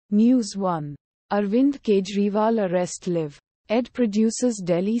News 1. Arvind Kejriwal Arrest Live. Ed produces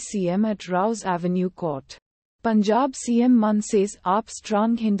Delhi CM at Rouse Avenue Court. Punjab CM Mann says Aap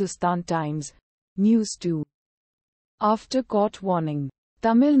strong Hindustan Times. News 2. After court warning,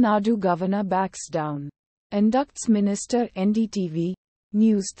 Tamil Nadu governor backs down. Inducts minister NDTV.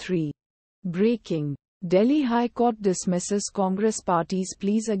 News 3. Breaking. Delhi High Court dismisses Congress party's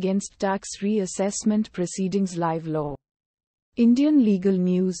pleas against tax reassessment proceedings. Live law. Indian legal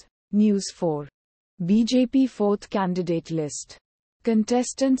news. News 4. BJP fourth candidate list.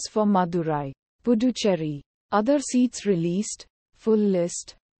 Contestants for Madurai, Puducherry. Other seats released. Full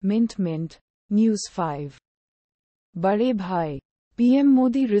list. Mint. News 5. Bade bhai. PM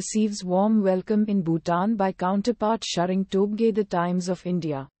Modi receives warm welcome in Bhutan by counterpart Tshering Tobgay. The Times of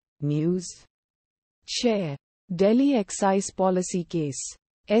India. News. Share. Delhi excise policy case.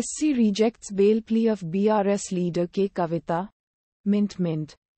 SC rejects bail plea of BRS leader K Kavitha.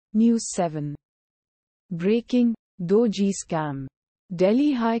 Mint. News 7. Breaking. 2G scam.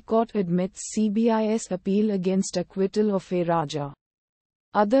 Delhi High Court admits CBI's appeal against acquittal of A. Raja.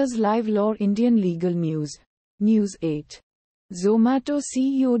 Others. Live law. Indian legal news. News 8. Zomato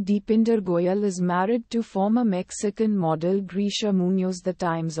CEO Deepinder Goyal is married to former Mexican model Grecia Munoz. The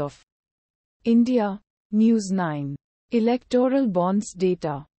Times of India. News 9. Electoral bonds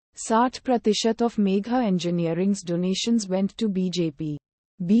data. 60% of Megha Engineering's donations went to BJP.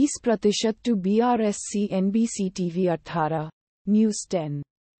 20% to BRSC. NBC TV 18. News 10.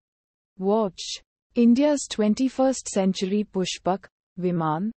 Watch. India's 21st century Pushpak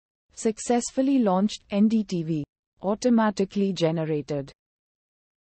Viman successfully launched. NDTV. Automatically generated.